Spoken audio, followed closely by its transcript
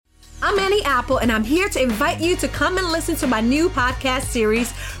I'm Annie Apple, and I'm here to invite you to come and listen to my new podcast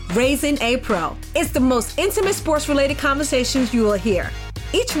series, Raising a Pro. It's the most intimate sports-related conversations you will hear.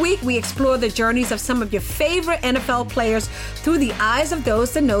 Each week, we explore the journeys of some of your favorite NFL players through the eyes of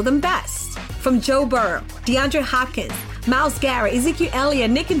those that know them best. From Joe Burrow, DeAndre Hopkins, Myles Garrett, Ezekiel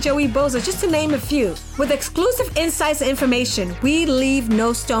Elliott, Nick and Joey Bosa, just to name a few. With exclusive insights and information, we leave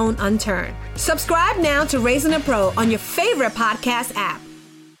no stone unturned. Subscribe now to Raising a Pro on your favorite podcast app.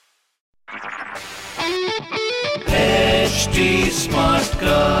 HT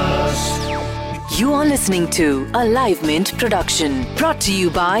Smartcast. You are listening to a Live Mint production brought to you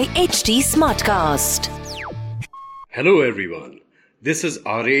by HT Smartcast. Hello everyone, this is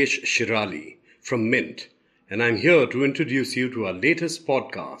Aresh Shirali from Mint, and I'm here to introduce you to our latest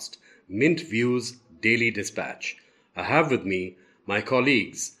podcast, Mint Views Daily Dispatch. I have with me my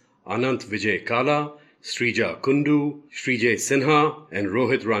colleagues Anant Vijay Kala, Srija Kundu, Srijay Sinha and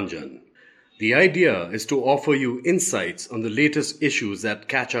Rohit Ranjan. The idea is to offer you insights on the latest issues that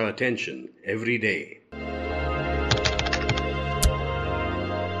catch our attention every day.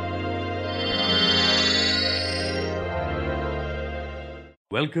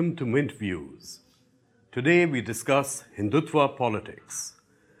 Welcome to Mint Views. Today we discuss Hindutva politics.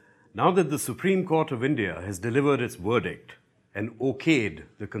 Now that the Supreme Court of India has delivered its verdict and okayed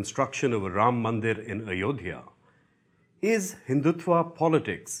the construction of a Ram Mandir in Ayodhya, is Hindutva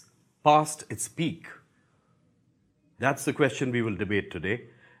politics past its peak? That's the question we will debate today.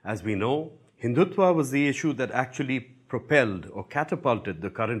 As we know, Hindutva was the issue that actually propelled or catapulted the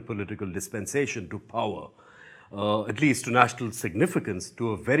current political dispensation to power, at least to national significance,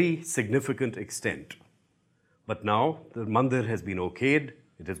 to a very significant extent. But now the mandir has been okayed,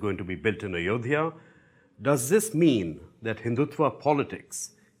 it is going to be built in Ayodhya. Does this mean that Hindutva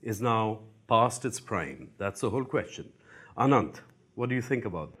politics is now past its prime? That's the whole question. Anant, what do you think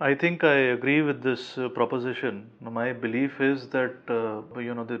about that? I think I agree with this proposition. My belief is that the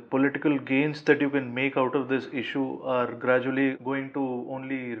political gains that you can make out of this issue are gradually going to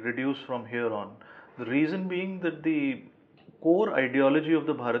only reduce from here on. The reason being that the core ideology of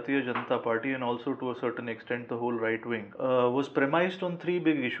the Bharatiya Janata Party, and also to a certain extent the whole right wing, was premised on three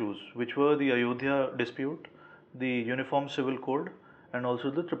big issues, which were the Ayodhya dispute, the Uniform Civil Code, and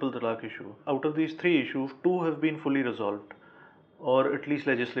also the Triple Talaq issue. Out of these three issues, two have been fully resolved, or at least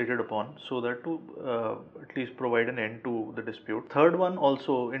legislated upon, so that to at least provide an end to the dispute. Third one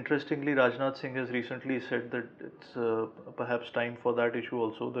also, interestingly, Rajnath Singh has recently said that it's perhaps time for that issue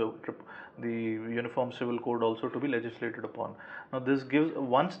also, the Uniform Civil Code also, to be legislated upon. Now this gives,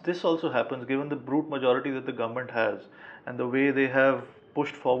 once this also happens, given the brute majority that the government has and the way they have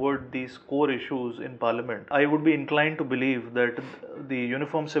pushed forward these core issues in Parliament, I would be inclined to believe that the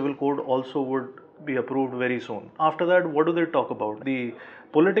Uniform Civil Code also would be approved very soon. After that, what do they talk about? The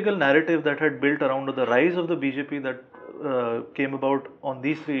political narrative that had built around the rise of the BJP that came about on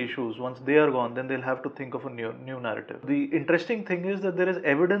these three issues, once they are gone, then they'll have to think of a new narrative. The interesting thing is that there is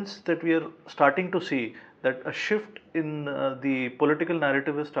evidence that we are starting to see that a shift in the political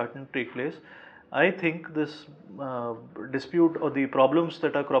narrative is starting to take place. I think this dispute or the problems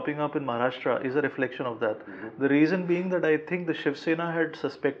that are cropping up in Maharashtra is a reflection of that. The reason being that I think the Shiv Sena had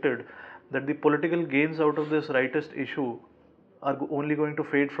suspected that the political gains out of this rightist issue are only going to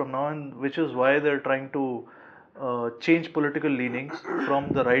fade from now, and which is why they're trying to change political leanings from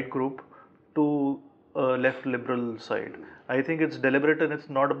the right group to left liberal side. I think it's deliberate, and it's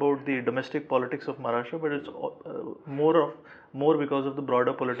not about the domestic politics of Maharashtra, but it's more because of the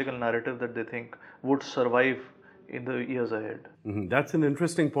broader political narrative that they think would survive in the years ahead. That's an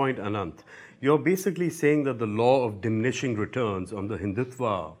interesting point, Anant. You're basically saying that the law of diminishing returns on the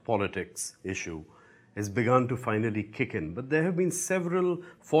Hindutva politics issue has begun to finally kick in. But there have been several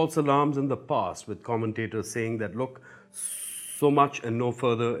false alarms in the past with commentators saying that, look, so much and no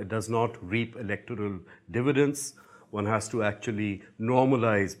further, it does not reap electoral dividends. One has to actually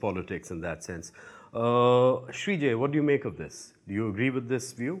normalize politics in that sense. Srijay, what do you make of this? Do you agree with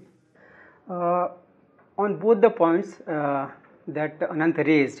this view? On both the points that Anant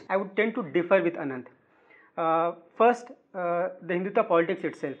raised, I would tend to differ with Anant. First, the Hindutva politics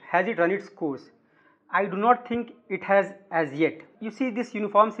itself, has it run its course? I do not think it has as yet. You see, this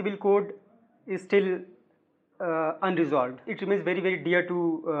Uniform Civil Code is still unresolved. It remains very, very dear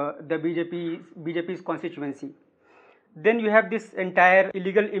to the BJP's constituency. Then you have this entire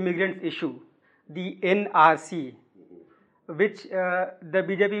illegal immigrants issue, the NRC, which the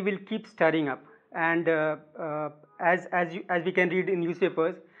BJP will keep stirring up. And as we can read in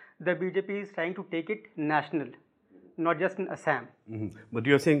newspapers, the BJP is trying to take it national, not just in Assam. But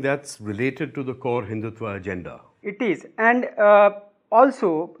you're saying that's related to the core Hindutva agenda. It is. And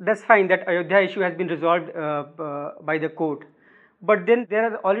Also, that's fine that Ayodhya issue has been resolved by the court. But then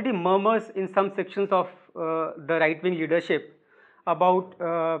there are already murmurs in some sections of the right-wing leadership about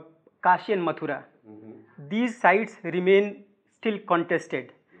Kashi and Mathura. These sites remain still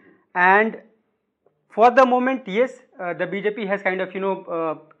contested. And for the moment, yes, the BJP has kind of,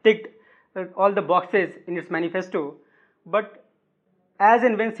 ticked all the boxes in its manifesto. But as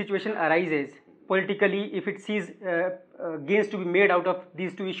and when situation arises, politically, if it sees gains to be made out of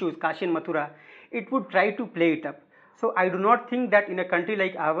these two issues, Kashi and Mathura, it would try to play it up. So I do not think that in a country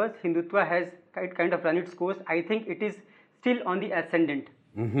like ours, Hindutva has kind of run its course. I think it is still on the ascendant.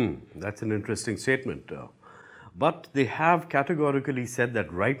 That's an interesting statement. But they have categorically said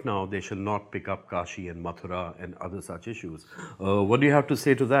that right now they shall not pick up Kashi and Mathura and other such issues. What do you have to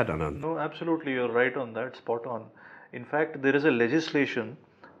say to that, Anand? No, absolutely, you're right on that, spot on. In fact, there is a legislation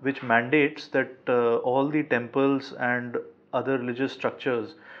which mandates that all the temples and other religious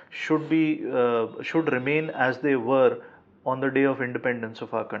structures should remain as they were on the day of independence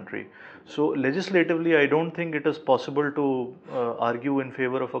of our country. So legislatively, I don't think it is possible to argue in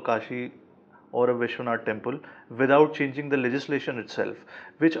favor of a Kashi or a Vishwanath temple without changing the legislation itself,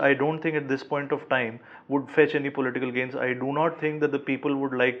 which I don't think at this point of time would fetch any political gains. I do not think that the people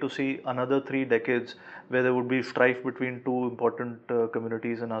would like to see another 3 decades where there would be strife between two important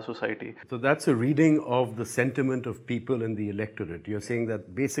communities in our society. So that's a reading of the sentiment of people in the electorate. You're saying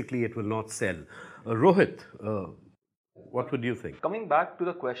that basically it will not sell. Rohit, what would you think? Coming back to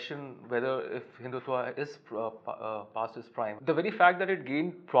the question whether if Hindutva is past its prime, the very fact that it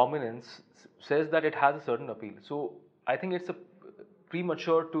gained prominence says that it has a certain appeal. So I think it's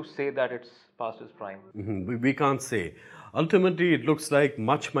premature to say that it's past its prime. We can't say. Ultimately, it looks like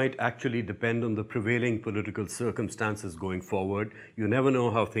much might actually depend on the prevailing political circumstances going forward. You never know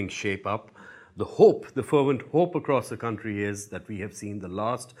how things shape up. The hope, the fervent hope across the country is that we have seen the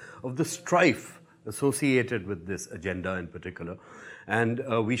last of the strife associated with this agenda in particular, and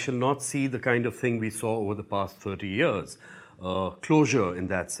we shall not see the kind of thing we saw over the past 30 years, closure in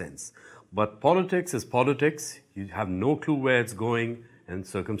that sense. But politics is politics. You have no clue where it's going, and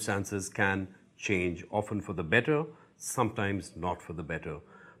circumstances can change, often for the better, sometimes not for the better.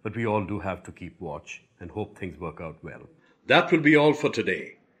 But we all do have to keep watch and hope things work out well. That will be all for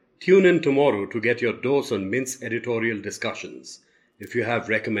today. Tune in tomorrow to get your dose on Mint's editorial discussions. If you have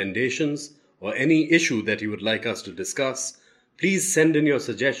recommendations or any issue that you would like us to discuss, please send in your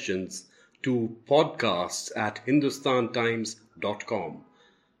suggestions to podcasts@hindustantimes.com.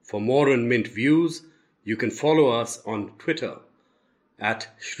 For more on Mint views, you can follow us on Twitter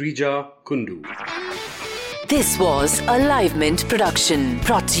 @Shrija Kundu. This was a Live Mint production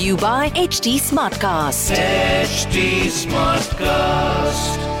brought to you by HT Smartcast. HT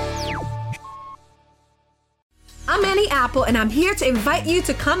Smartcast. I'm Annie Apple, and I'm here to invite you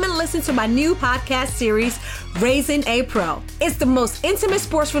to come and listen to my new podcast series, Raising a Pro. It's the most intimate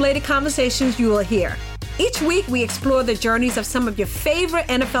sports-related conversations you will hear. Each week, we explore the journeys of some of your favorite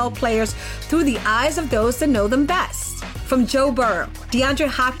NFL players through the eyes of those that know them best. From Joe Burrow, DeAndre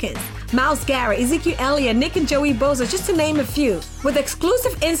Hopkins, Myles Garrett, Ezekiel Elliott, Nick and Joey Bosa, just to name a few. With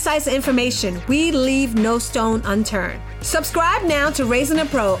exclusive insights and information, we leave no stone unturned. Subscribe now to Raising a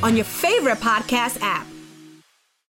Pro on your favorite podcast app.